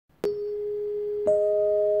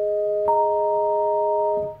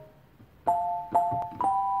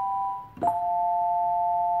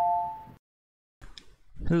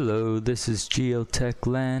Hello, this is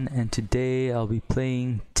GeoTechLand, and today I'll be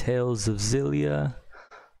playing Tales of Xillia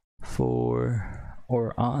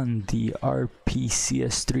on the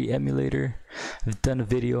RPCS3 emulator. I've done a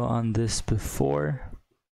video on this before,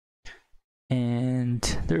 and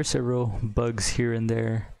there are several bugs here and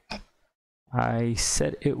there. I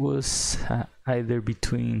said it was either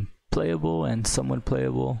between playable and somewhat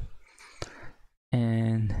playable,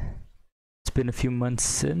 and it's been a few months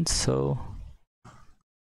since, so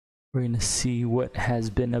we're gonna see what has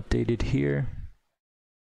been updated here.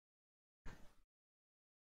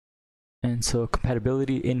 And so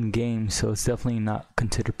compatibility in game, so it's definitely not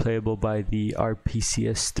considered playable by the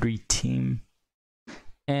RPCS3 team.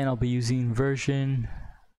 And I'll be using version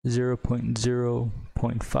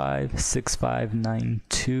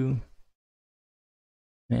 0.0.56592.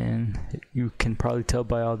 And you can probably tell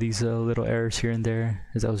by all these little errors here and there,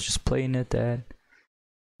 as I was just playing it, that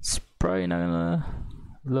it's probably not gonna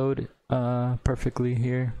load perfectly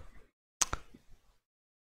here.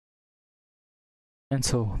 And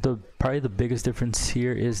so probably the biggest difference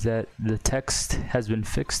here is that the text has been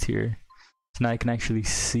fixed here, so now I can actually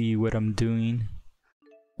see what I'm doing,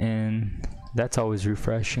 and that's always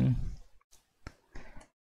refreshing.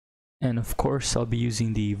 And of course I'll be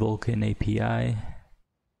using the Vulkan API,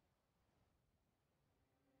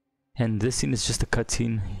 and this scene is just a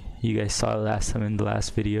cutscene you guys saw last time in the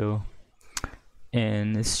last video,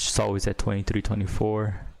 and it's just always at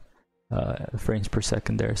 23-24 frames per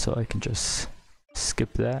second there, so I can just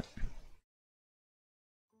skip that.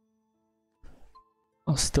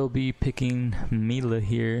 I'll still be picking Mila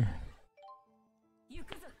here,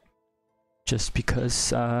 just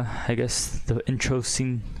because I guess the intro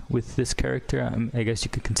scene with this character, I guess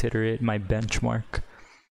you could consider it my benchmark.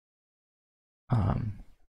 I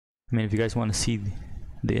mean, if you guys want to see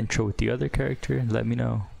the intro with the other character, let me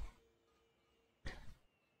know.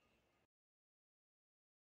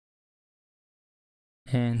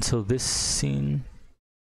 And so this scene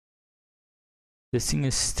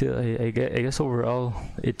is still, I guess overall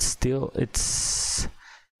it's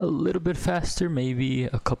a little bit faster, maybe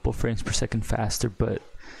a couple frames per second faster, but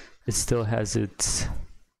it still has its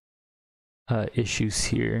issues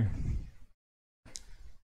here.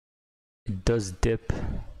 It does dip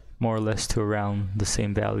more or less to around the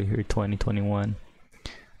same value here, 2021. In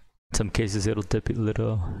some cases it'll dip a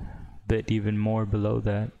little bit even more below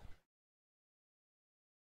that.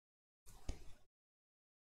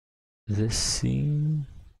 This scene,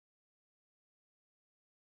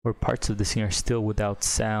 or parts of the scene, are still without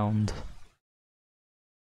sound,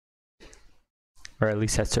 or at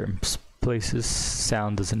least at certain places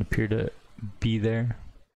sound doesn't appear to be there.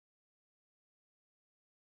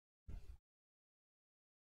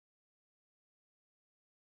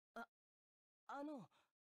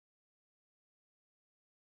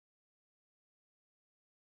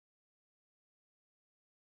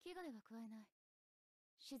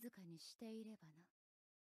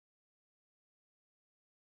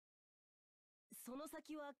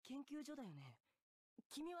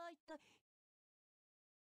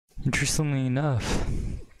 Interestingly enough,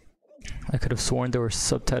 I could have sworn there were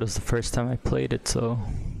subtitles the first time I played it, so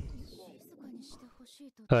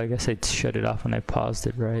I guess I shut it off when I paused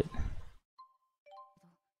it, right?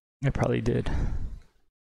 I probably did. I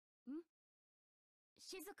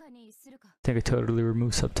think I totally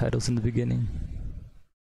removed subtitles in the beginning.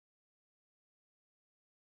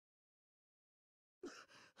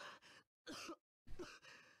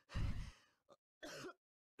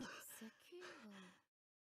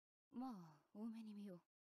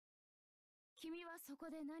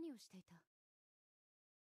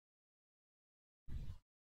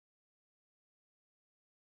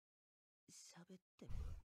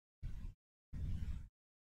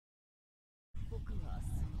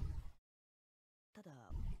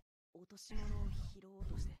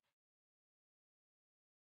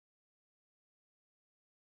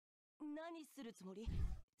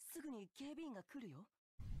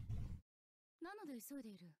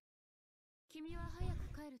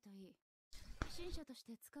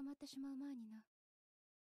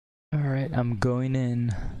 Alright, I'm going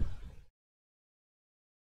in.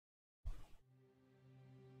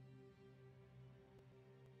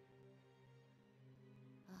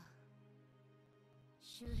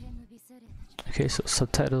 Okay, so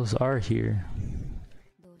subtitles are here.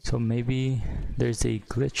 So maybe there's a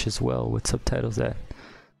glitch as well with subtitles, that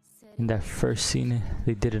in that first scene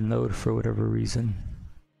they didn't load for whatever reason.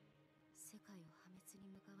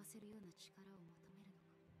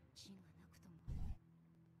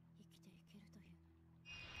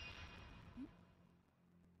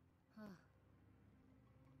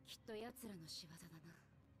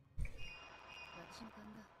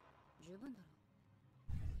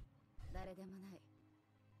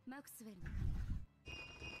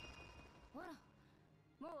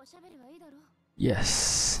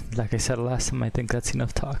 Yes, like I said last time, I think that's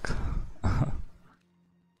enough talk.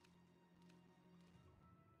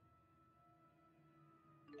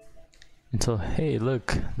 And so, hey,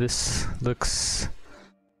 look, this looks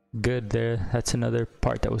good there. That's another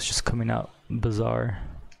part that was just coming out bizarre.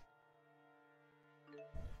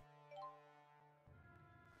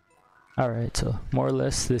 Alright, so more or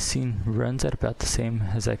less this scene runs at about the same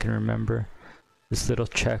as I can remember. This little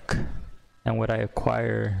check and what I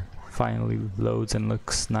acquire finally loads and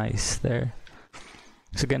looks nice there.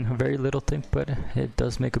 So again, a very little thing, but it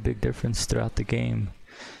does make a big difference throughout the game.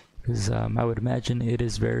 Because I would imagine it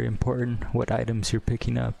is very important what items you're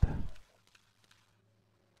picking up.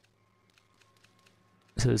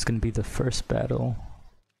 So it's going to be the first battle.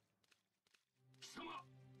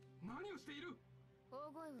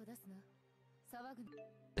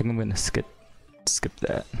 I think I'm going to skip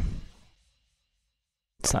that.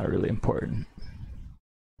 It's not really important.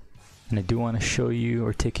 And I do want to show you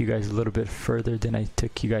or take you guys a little bit further than I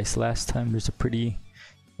took you guys last time. There's a pretty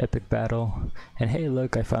epic battle. And hey,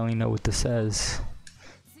 look, I finally know what this says.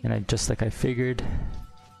 And I just like I figured,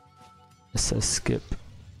 it says skip.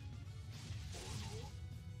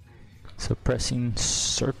 So pressing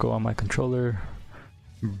circle on my controller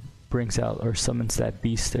brings out or summons that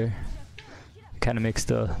beast there. Kind of makes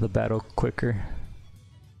the battle quicker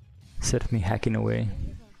instead of me hacking away.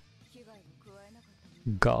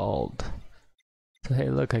 Galled. So hey,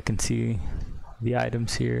 look, I can see the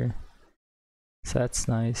items here, so that's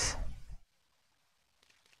nice.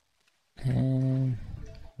 And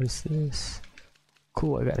what's this?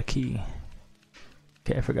 Cool, I got a key.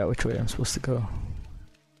 Okay, I forgot which way I'm supposed to go.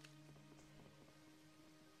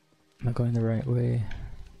 Am I going the right way?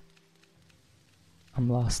 I'm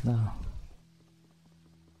lost now.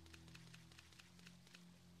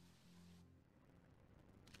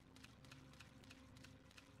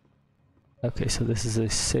 Okay, so this is a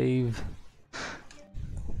save.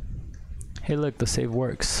 Hey look, the save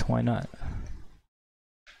works. Why not?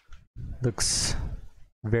 Looks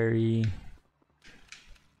very...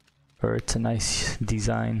 or it's a nice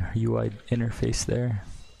design UI interface there.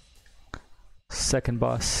 Second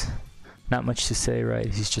boss. Not much to say,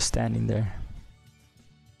 right? He's just standing there.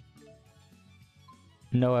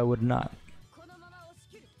 No, I would not.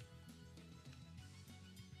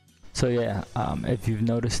 So yeah, if you've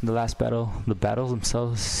noticed in the last battle, the battles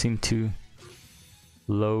themselves seem to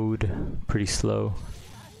load pretty slow.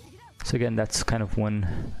 So again, that's kind of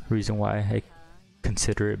one reason why I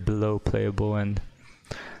consider it below playable, and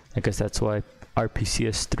I guess that's why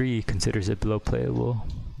RPCS3 considers it below playable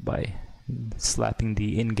by slapping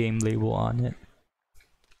the in-game label on it.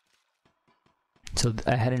 So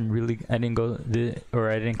I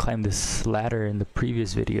didn't climb this ladder in the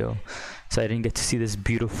previous video, so I didn't get to see this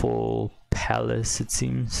beautiful palace, it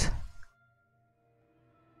seems.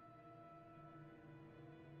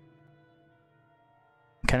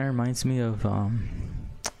 Kind of reminds me of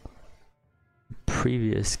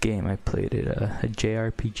previous game I played, a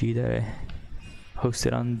JRPG that I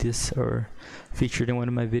hosted on this or featured in one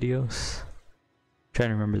of my videos. I'm trying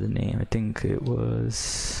to remember the name. I think it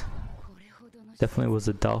was definitely was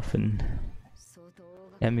a dolphin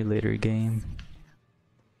emulator game.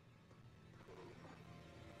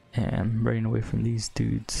 And I'm running away from these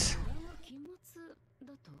dudes.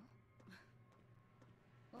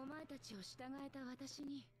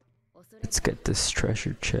 Let's get this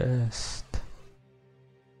treasure chest.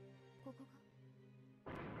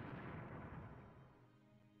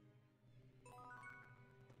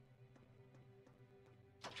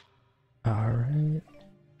 Alright.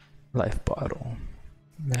 Life bottle.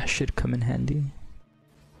 That should come in handy.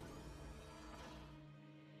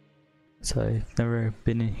 So I've never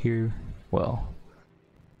been in here. Well,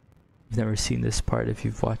 I've never seen this part if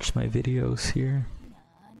you've watched my videos here.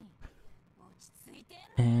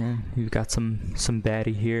 And we've got some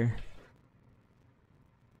baddie here.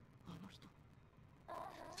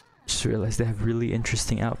 Just realized they have really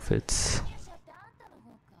interesting outfits.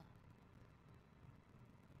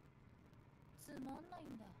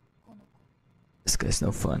 This guy's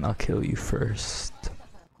no fun, I'll kill you first.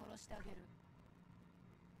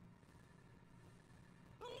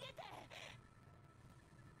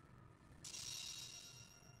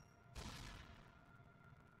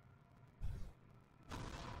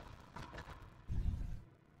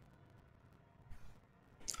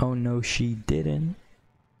 Oh no, she didn't.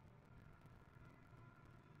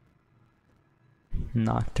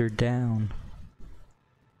 Knocked her down.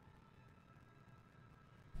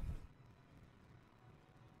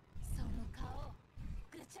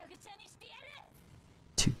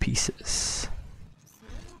 2 pieces.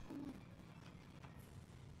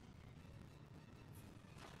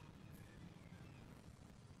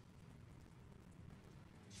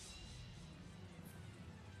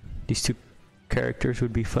 These 2 characters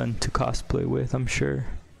would be fun to cosplay with, I'm sure.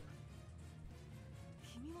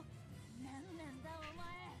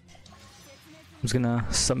 I'm just gonna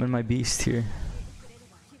summon my beast here.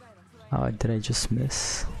 Oh, did I just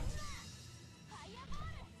miss?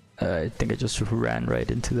 I think I just ran right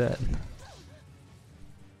into that.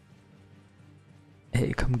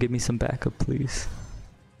 Hey, come give me some backup, please.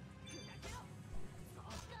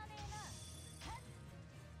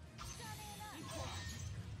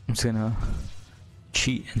 I'm just gonna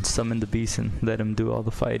cheat and summon the beast and let him do all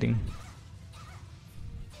the fighting.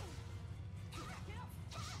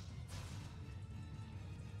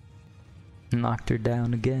 Knocked her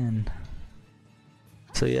down again.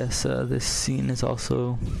 So yes, this scene is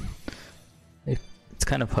also, it's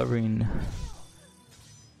kind of hovering.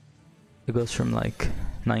 It goes from like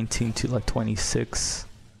 19 to like 26,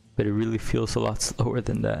 but it really feels a lot slower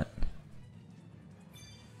than that.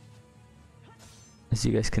 As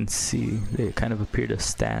you guys can see, they kind of appear to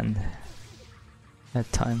stand at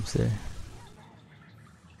times there.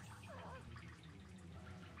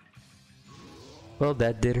 Well,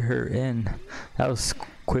 that did her in. That was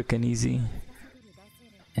quick and easy.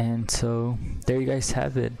 And so there you guys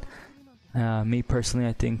have it. Me personally,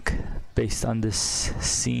 I think based on this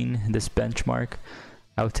scene, this benchmark,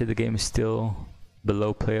 I would say the game is still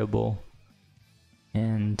below playable.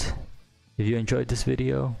 And if you enjoyed this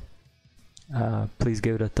video, please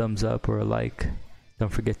give it a thumbs up or a like.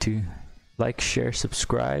 Don't forget to like, share,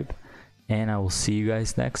 subscribe, and I will see you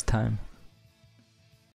guys next time.